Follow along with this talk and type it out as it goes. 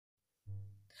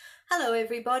Hello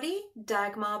everybody,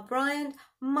 Dagmar Bryant,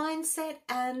 Mindset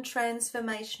and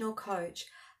Transformational Coach,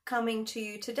 coming to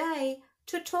you today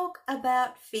to talk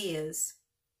about fears.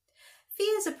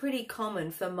 Fears are pretty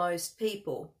common for most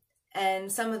people,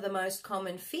 and some of the most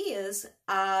common fears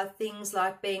are things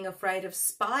like being afraid of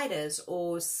spiders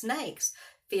or snakes,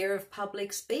 fear of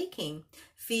public speaking,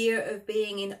 fear of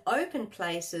being in open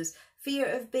places, fear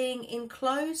of being in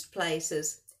closed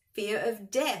places, fear of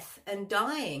death and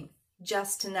dying,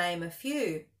 just to name a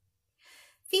few.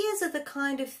 Fears are the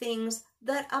kind of things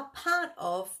that are part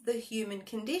of the human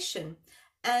condition.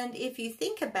 And if you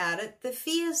think about it, the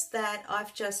fears that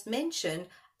I've just mentioned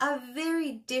are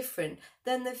very different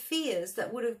than the fears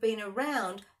that would have been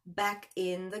around back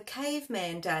in the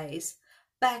caveman days.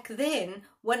 Back then,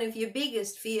 one of your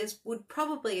biggest fears would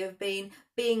probably have been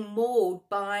being mauled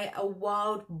by a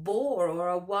wild boar or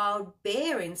a wild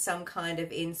bear in some kind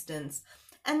of instance.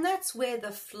 And that's where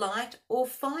the flight or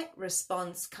fight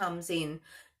response comes in.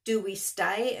 Do we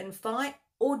stay and fight,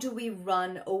 or do we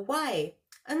run away?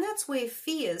 And that's where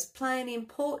fears play an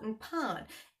important part,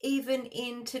 even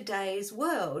in today's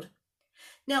world.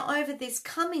 Now, over this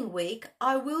coming week,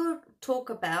 I will talk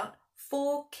about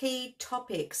 4 key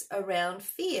topics around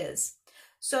fears.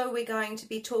 So we're going to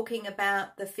be talking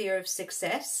about the fear of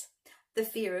success, the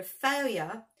fear of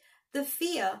failure, the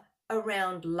fear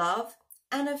around love,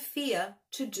 and a fear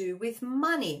to do with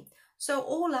money. So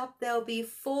all up, there'll be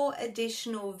 4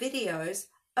 additional videos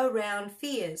around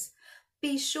fears.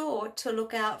 Be sure to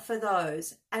look out for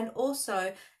those, and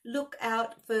also look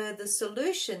out for the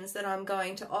solutions that I'm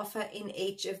going to offer in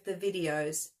each of the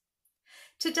videos.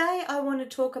 Today I want to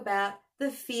talk about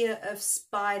the fear of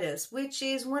spiders, which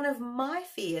is one of my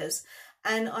fears,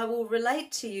 and I will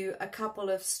relate to you a couple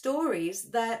of stories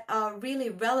that are really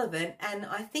relevant, and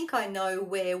I think I know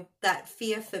where that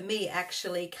fear for me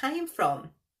actually came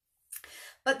from.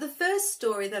 But the first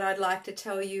story that I'd like to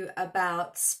tell you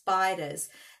about spiders,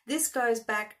 this goes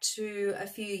back to a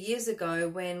few years ago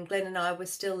when Glenn and I were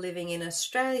still living in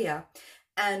Australia,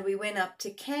 and we went up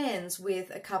to Cairns with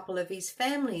a couple of his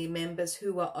family members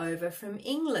who were over from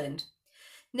England.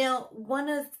 Now, one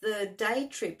of the day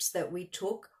trips that we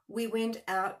took, we went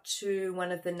out to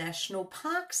one of the national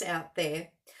parks out there,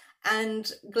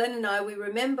 and Glenn and I, we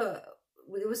remember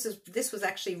this was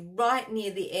actually right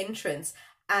near the entrance,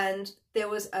 and there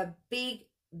was a big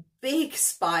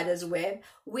spider's web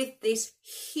with this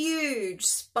huge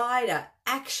spider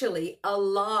actually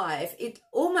alive. It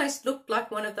almost looked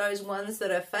like one of those ones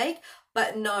that are fake,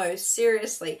 but no,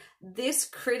 seriously, this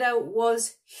critter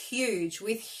was huge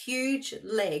with huge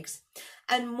legs.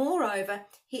 And moreover,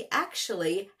 he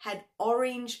actually had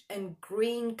orange and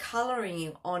green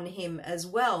colouring on him as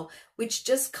well, which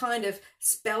just kind of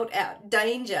spelled out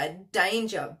danger,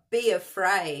 danger, be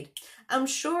afraid. I'm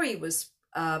sure he was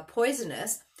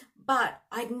poisonous, but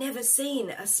I'd never seen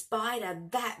a spider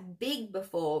that big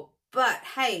before. But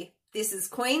hey, this is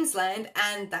Queensland,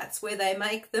 and that's where they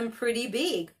make them pretty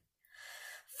big.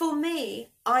 For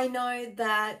me, I know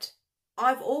that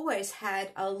I've always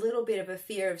had a little bit of a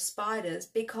fear of spiders,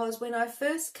 because when I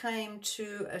first came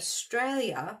to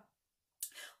Australia,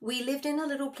 we lived in a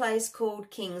little place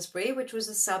called Kingsbury, which was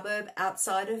a suburb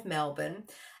outside of Melbourne,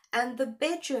 and the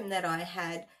bedroom that I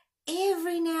had,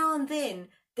 every now and then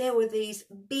there were these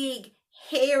big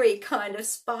hairy kind of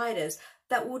spiders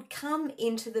that would come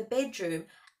into the bedroom,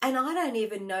 and I don't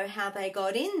even know how they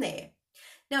got in there.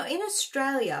 Now, in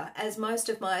Australia, as most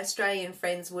of my Australian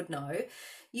friends would know,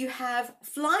 you have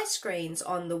fly screens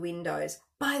on the windows.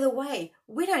 By the way,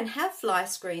 we don't have fly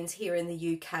screens here in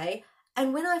the UK,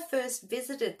 and when I first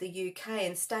visited the UK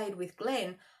and stayed with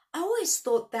Glenn, I always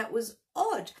thought that was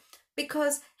odd,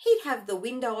 because he'd have the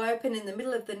window open in the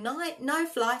middle of the night, no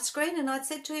fly screen, and I'd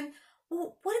said to him,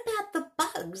 well, what about the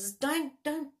bugs? Don't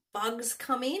bugs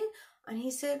come in? And he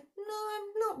said,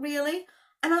 no, not really.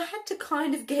 And I had to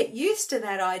kind of get used to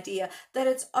that idea that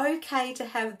it's okay to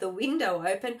have the window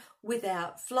open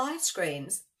without fly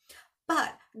screens.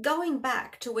 But going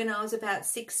back to when I was about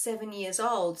 6-7 years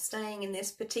old, staying in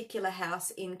this particular house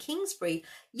in Kingsbury,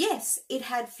 yes, it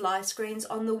had fly screens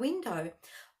on the window.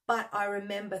 But I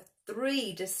remember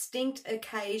 3 distinct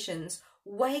occasions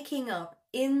waking up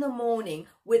in the morning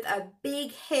with a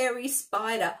big hairy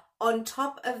spider on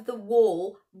top of the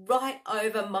wall right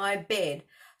over my bed.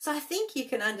 So I think you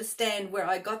can understand where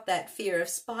I got that fear of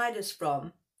spiders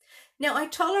from. Now, I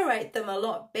tolerate them a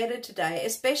lot better today,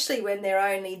 especially when they're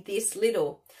only this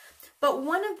little. But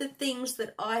one of the things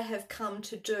that I have come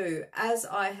to do as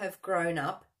I have grown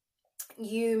up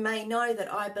You may know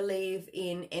that I believe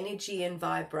in energy and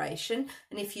vibration.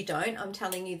 And if you don't, I'm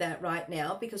telling you that right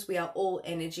now, because we are all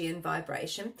energy and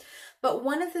vibration. But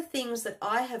one of the things that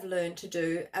I have learned to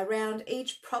do around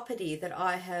each property that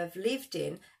I have lived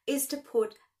in is to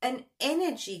put an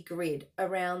energy grid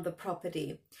around the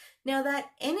property. Now,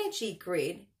 that energy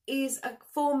grid is a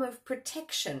form of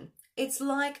protection. It's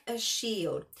like a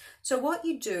shield. So what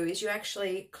you do is you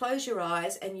actually close your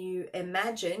eyes and you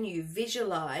imagine, you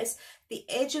visualize the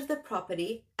edge of the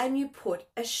property and you put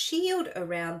a shield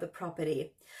around the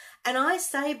property. And I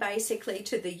say basically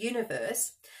to the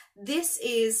universe, this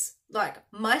is like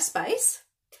my space.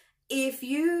 If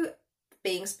you,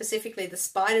 being specifically the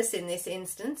spiders in this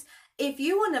instance, if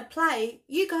you want to play,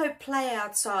 you go play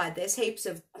outside. There's heaps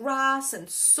of grass and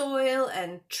soil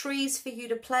and trees for you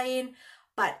to play in.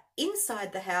 But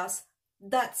inside the house,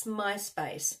 that's my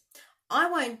space. I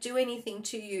won't do anything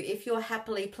to you if you're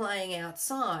happily playing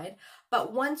outside.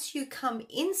 But once you come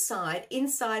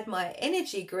inside my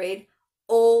energy grid,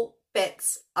 all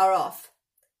bets are off.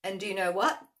 And do you know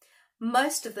what?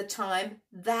 Most of the time,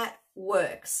 that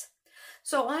works.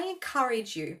 So I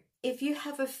encourage you, if you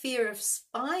have a fear of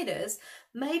spiders,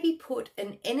 maybe put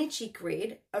an energy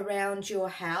grid around your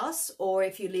house, or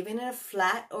if you live in a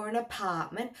flat or an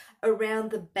apartment,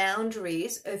 around the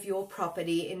boundaries of your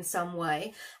property in some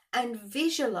way, and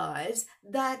visualize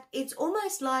that it's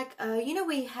almost like,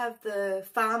 we have the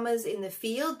farmers in the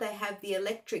field, they have the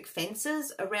electric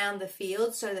fences around the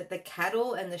field so that the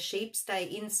cattle and the sheep stay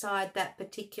inside that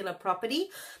particular property.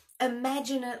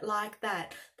 Imagine it like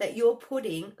that you're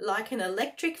putting like an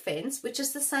electric fence, which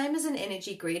is the same as an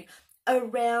energy grid,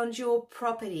 around your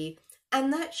property.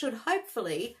 And that should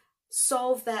hopefully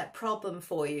solve that problem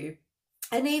for you.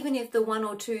 And even if the one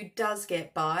or two does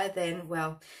get by, then,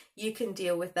 well, you can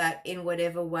deal with that in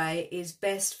whatever way is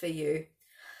best for you.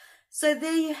 So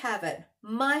there you have it.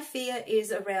 My fear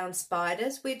is around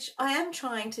spiders, which I am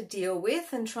trying to deal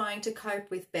with and trying to cope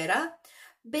with better.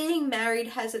 Being married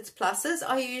has its pluses.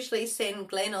 I usually send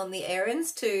Glenn on the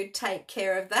errands to take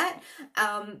care of that.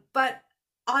 But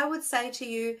I would say to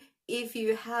you, if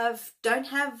you don't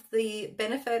have the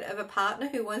benefit of a partner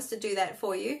who wants to do that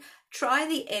for you, try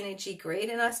the energy grid.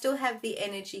 And I still have the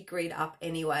energy grid up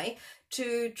anyway,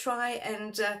 to try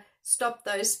and stop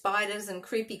those spiders and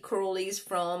creepy crawlies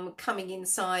from coming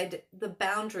inside the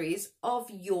boundaries of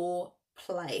your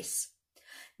place.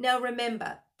 Now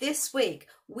remember, this week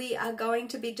we are going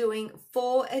to be doing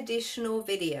 4 additional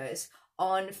videos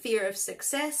on fear of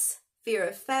success, fear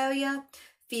of failure,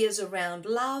 fears around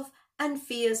love, and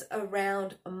fears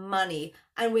around money.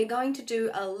 And we're going to do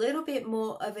a little bit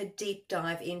more of a deep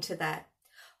dive into that.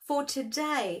 For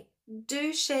today,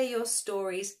 do share your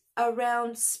stories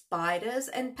around spiders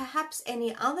and perhaps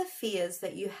any other fears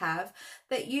that you have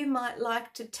that you might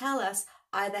like to tell us,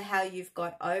 either how you've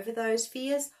got over those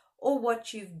fears or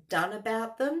what you've done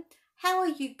about them. How are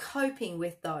you coping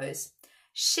with those?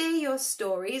 Share your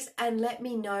stories and let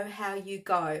me know how you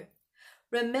go.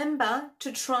 Remember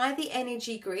to try the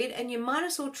energy grid, and you might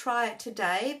as well try it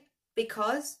today,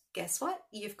 because guess what?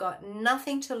 You've got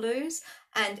nothing to lose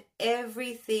and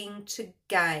everything to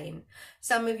gain.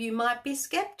 Some of you might be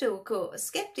skeptical,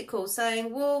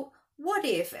 saying, well, what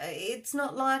if it's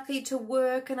not likely to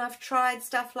work and I've tried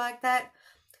stuff like that?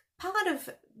 Part of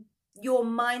your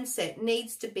mindset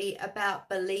needs to be about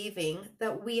believing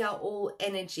that we are all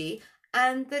energy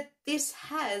and that this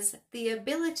has the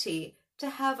ability to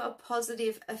have a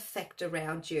positive effect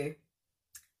around you.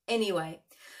 Anyway,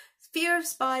 fear of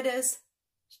spiders,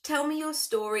 tell me your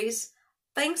stories.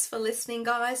 Thanks for listening,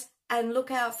 guys, and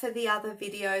look out for the other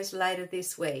videos later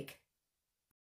this week.